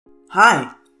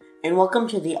Hi, and welcome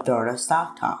to the Drona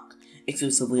Stock Talk,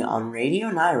 exclusively on Radio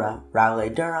Nyra, Raleigh,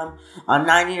 Durham, on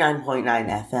 99.9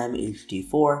 FM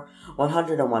HD4,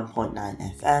 101.9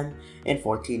 FM, and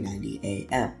 1490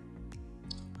 AM.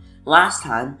 Last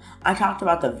time, I talked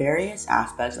about the various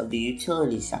aspects of the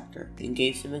utility sector and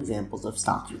gave some examples of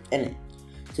stocks within it.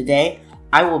 Today,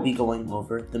 I will be going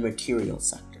over the materials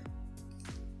sector.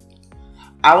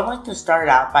 I would like to start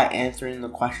out by answering the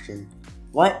question,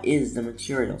 what is the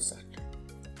materials sector?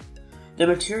 The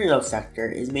materials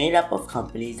sector is made up of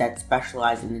companies that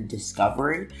specialize in the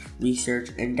discovery, research,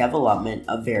 and development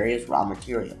of various raw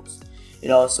materials.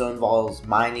 It also involves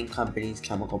mining companies,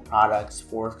 chemical products,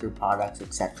 forestry products,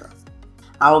 etc.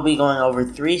 I will be going over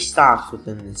 3 stocks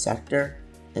within this sector,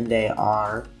 and they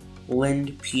are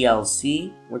Lind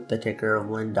PLC with the ticker of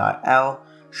Lind.L,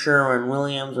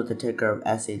 Sherwin-Williams with the ticker of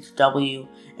SHW,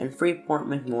 and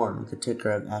Freeport-McMoRan with the ticker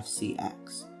of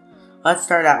FCX. Let's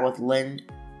start out with Lind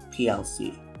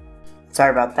PLC.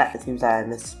 Sorry about that, it seems that I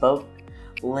misspoke.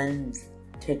 Lind's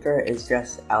ticker is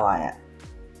just LIN.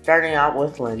 Starting out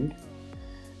with Lind.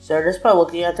 So just by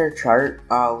looking at their chart,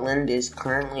 Lind is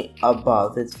currently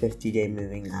above its 50-day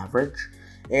moving average.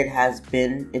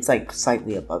 It's like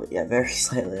slightly above it, very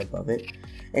slightly above it.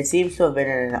 It seems to have been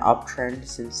in an uptrend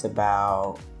since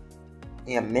about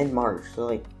mid-March, so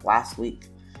like last week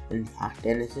in fact,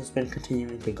 and it's just been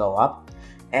continuing to go up.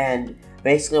 And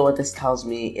basically what this tells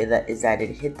me is that it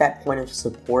hit that point of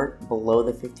support below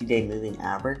the 50-day moving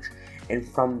average, and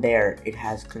from there it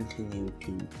has continued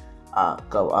to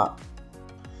go up.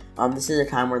 This is a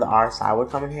time where the RSI would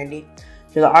come in handy.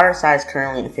 So the RSI is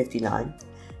currently at 59.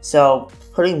 So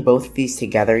putting both of these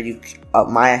together,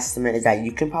 my estimate is that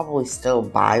you can probably still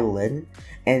buy Lind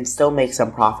and still make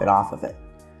some profit off of it.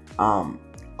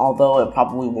 Although it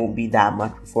probably won't be that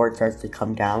much before it starts to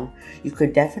come down, you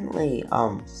could definitely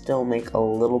still make a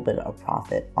little bit of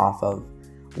profit off of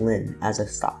Lind as a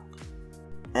stock.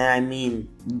 And I mean,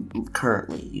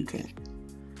 currently you can.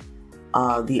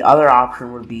 The other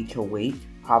option would be to wait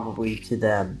probably to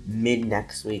the mid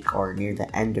next week or near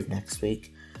the end of next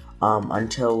week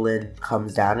until Lind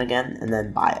comes down again and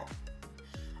then buy it.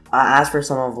 As for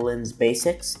some of Lind's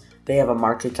basics, they have a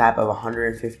market cap of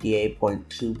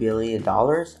 $158.2 billion,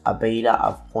 a beta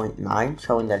of 0.9,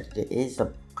 showing that it is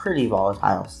a pretty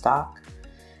volatile stock.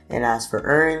 And as for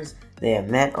earnings, they have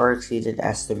met or exceeded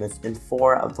estimates in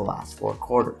 4 of the last 4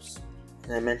 quarters.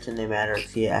 As I mentioned, they met or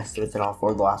exceeded estimates in all 4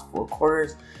 of the last 4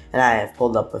 quarters, and I have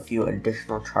pulled up a few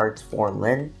additional charts for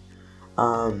Lind.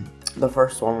 The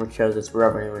first one, which shows its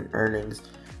revenue and earnings,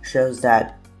 shows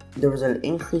that there was an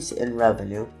increase in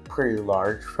revenue, pretty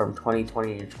large, from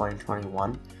 2020 to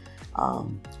 2021.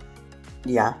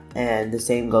 And the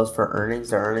same goes for earnings.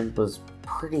 The earnings was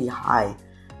pretty high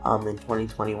in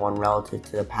 2021 relative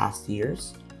to the past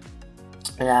years.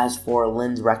 And as for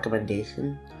Lind's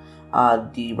recommendation,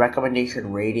 the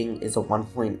recommendation rating is a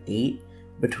 1.8,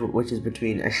 which is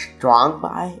between a strong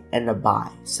buy and a buy.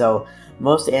 So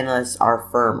most analysts are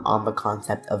firm on the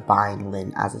concept of buying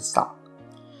Lind as a stock.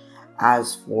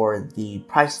 As for the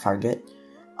price target,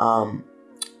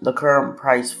 the current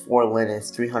price for Lind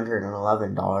is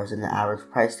 $311, and the average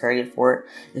price target for it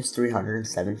is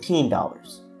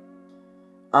 $317.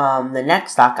 The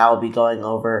next stock I will be going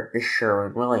over is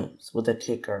Sherwin-Williams with a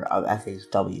ticker of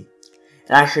SHW.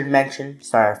 And I should mention,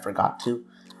 sorry I forgot to,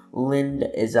 Lind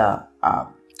is a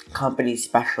company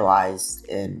specialized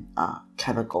in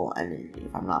chemical energy,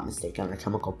 if I'm not mistaken, or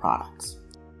chemical products.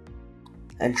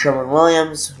 And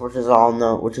Sherwin-Williams, which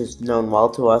is known well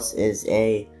to us, is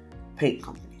a paint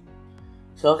company.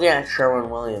 So looking at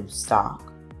Sherwin-Williams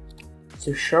stock,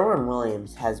 so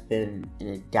Sherwin-Williams has been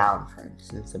in a downtrend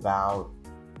since about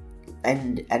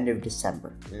end of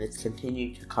December, and it's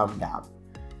continued to come down.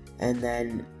 And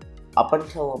then up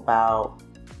until about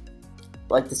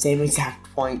like the same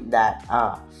exact point that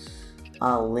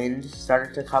Lind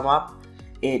started to come up,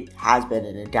 it has been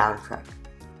in a downtrend.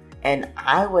 And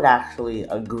I would actually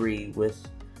agree with,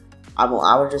 I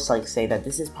would just say that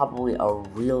this is probably a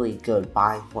really good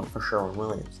buying point for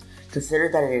Sherwin-Williams. Consider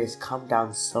that it has come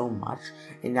down so much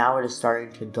and now it is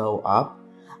starting to go up.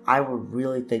 I would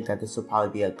really think that this would probably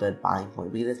be a good buying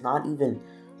point because it's not even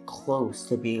close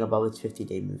to being above its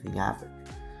 50-day moving average.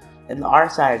 And the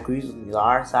RSI agrees with me. The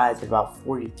RSI is at about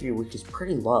 43, which is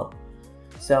pretty low.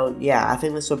 So yeah, I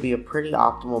think this would be a pretty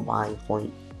optimal buying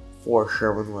point for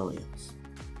Sherwin-Williams.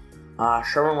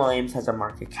 Sherwin-Williams has a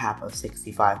market cap of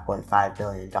 $65.5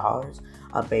 billion,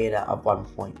 a beta of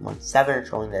 1.17,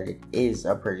 showing that it is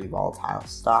a pretty volatile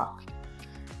stock.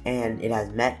 And it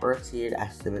has met or exceeded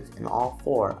estimates in all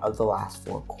 4 of the last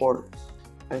 4 quarters.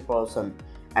 Let me pull up some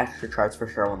extra charts for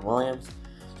Sherwin-Williams.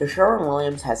 So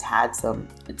Sherwin-Williams has had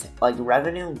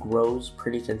revenue grows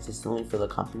pretty consistently for the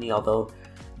company, although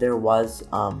there was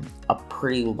a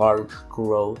pretty large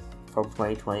growth from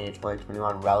 2020 to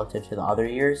 2021 relative to the other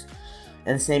years.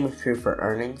 And the same is true for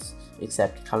earnings,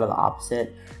 except kind of the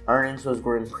opposite. Earnings was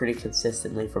growing pretty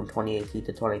consistently from 2018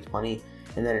 to 2020,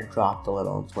 and then it dropped a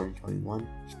little in 2021.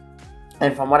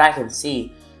 And from what I can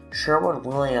see,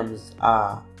 Sherwin-Williams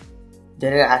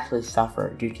didn't actually suffer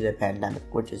due to the pandemic,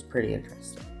 which is pretty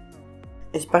interesting.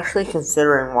 Especially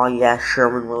considering while yes,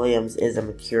 Sherwin-Williams is a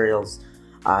materials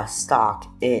stock,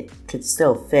 it could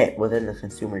still fit within the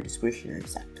consumer discretionary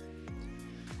sector.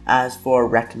 As for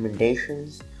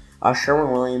recommendations,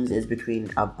 Sherwin-Williams is between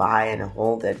a buy and a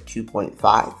hold at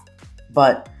 2.5,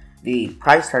 but the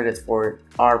price targets for it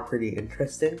are pretty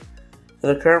interesting.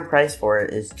 So the current price for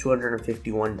it is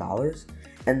 $251,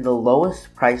 and the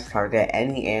lowest price target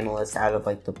any analyst out of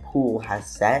the pool has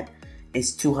set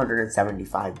is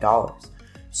 $275.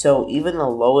 So even the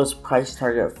lowest price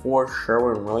target for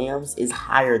Sherwin-Williams is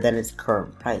higher than its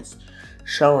current price,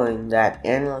 showing that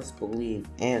analysts believe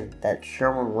and that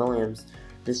Sherwin-Williams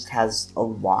just has a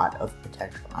lot of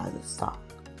potential out of the stock.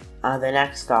 The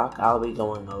next stock I'll be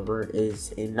going over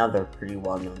is another pretty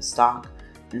well-known stock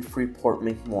in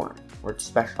Freeport-McMoRan, which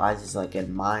specializes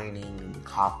in mining and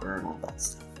copper and all that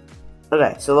stuff.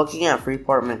 Okay, so looking at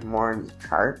Freeport-McMoRan's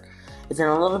chart, it's in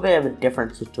a little bit of a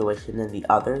different situation than the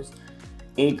others.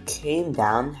 It came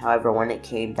down, however, when it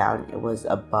came down, it was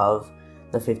above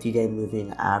the 50-day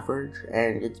moving average,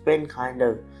 and it's been kind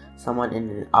of somewhat in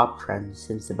an uptrend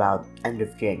since about end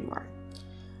of January.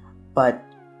 But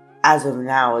as of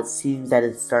now, it seems that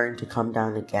it's starting to come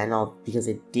down again, because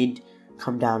it did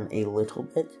come down a little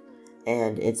bit,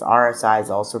 and its RSI is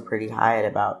also pretty high at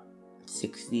about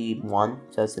 61,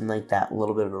 so it's in that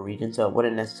little bit of a region, so it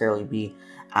wouldn't necessarily be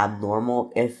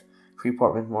abnormal if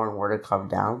Freeport-McMoRan were to come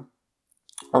down.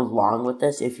 Along with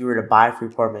this, if you were to buy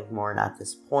Freeport-McMoRan at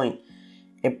this point,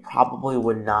 it probably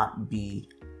would not be,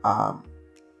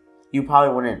 you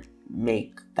probably wouldn't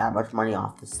make that much money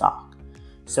off the stock.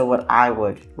 So what I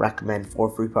would recommend for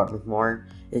Freeport-McMoRan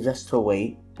is just to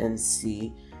wait and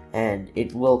see, and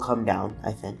it will come down,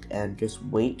 I think, and just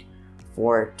wait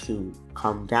for it to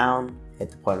come down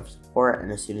at the point of support,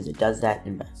 and as soon as it does that,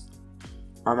 invest.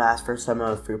 As for some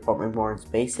of Freeport-McMoRan's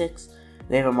basics,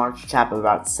 they have a market cap of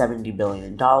about $70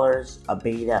 billion, a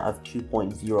beta of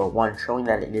 2.01, showing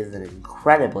that it is an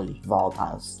incredibly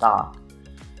volatile stock.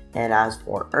 And as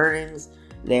for earnings,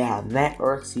 they have met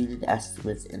or exceeded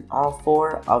estimates in all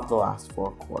 4 of the last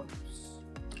 4 quarters.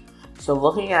 So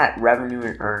looking at revenue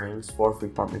and earnings for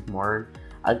Freeport-McMoRan,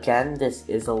 again, this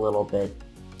is a little bit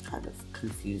kind of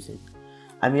confusing.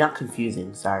 Not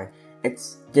confusing, sorry.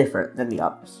 It's different than the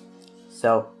others.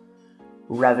 So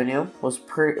revenue was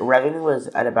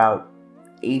at about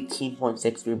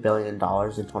 $18.63 billion in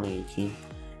 2018.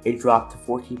 It dropped to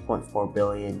 $14.4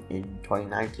 billion in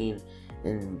 2019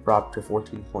 and dropped to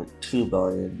 $14.2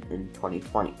 billion in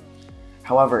 2020.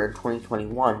 However, in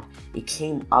 2021, it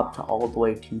came up to all the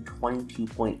way to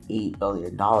 $22.8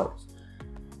 billion.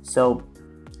 So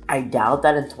I doubt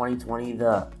that in 2020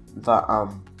 the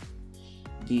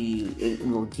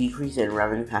decrease in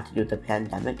revenue had to do with the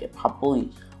pandemic. It probably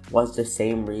was the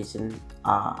same reason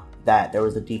that there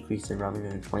was a decrease in revenue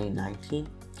in 2019.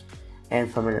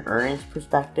 And from an earnings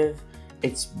perspective,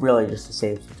 it's really just the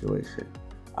same situation.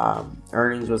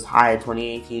 Earnings was high in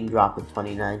 2018, dropped in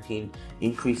 2019,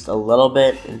 increased a little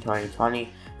bit in 2020,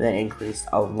 then increased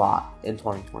a lot in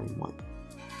 2021.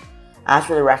 As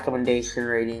for the recommendation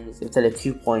ratings, it's at a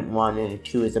 2.1 and a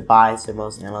 2 is a buy, so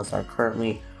most analysts are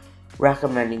currently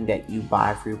recommending that you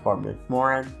buy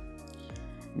Freeport-McMoRan.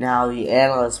 Now, the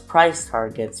analyst price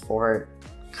targets for it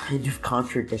kind of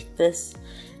contradict this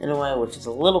in a way, which is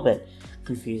a little bit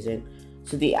confusing.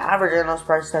 So the average analyst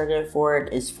price target for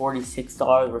it is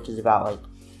 $46, which is about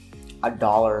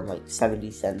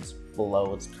 $1.70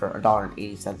 below its current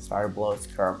 $1.80 below its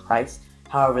current price.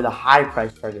 However, the high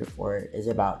price target for it is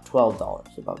about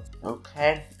 $12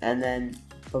 Okay, and then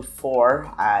before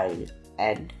I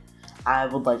end, I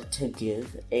would like to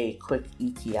give a quick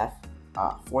ETF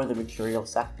for the material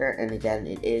sector, and again,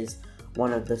 it is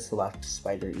one of the select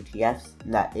spider ETFs,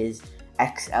 and that is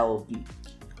XLB.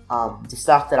 The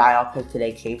stock that I'll pick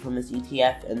today came from this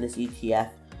ETF, and this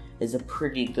ETF is a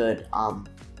pretty good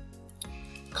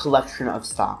collection of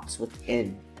stocks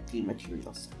within the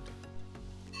material sector.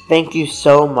 Thank you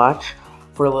so much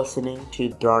for listening to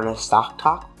Drona Stock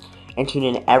Talk, and tune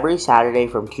in every Saturday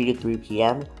from 2 to 3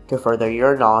 p.m. to further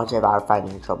your knowledge of our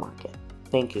financial market.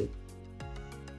 Thank you.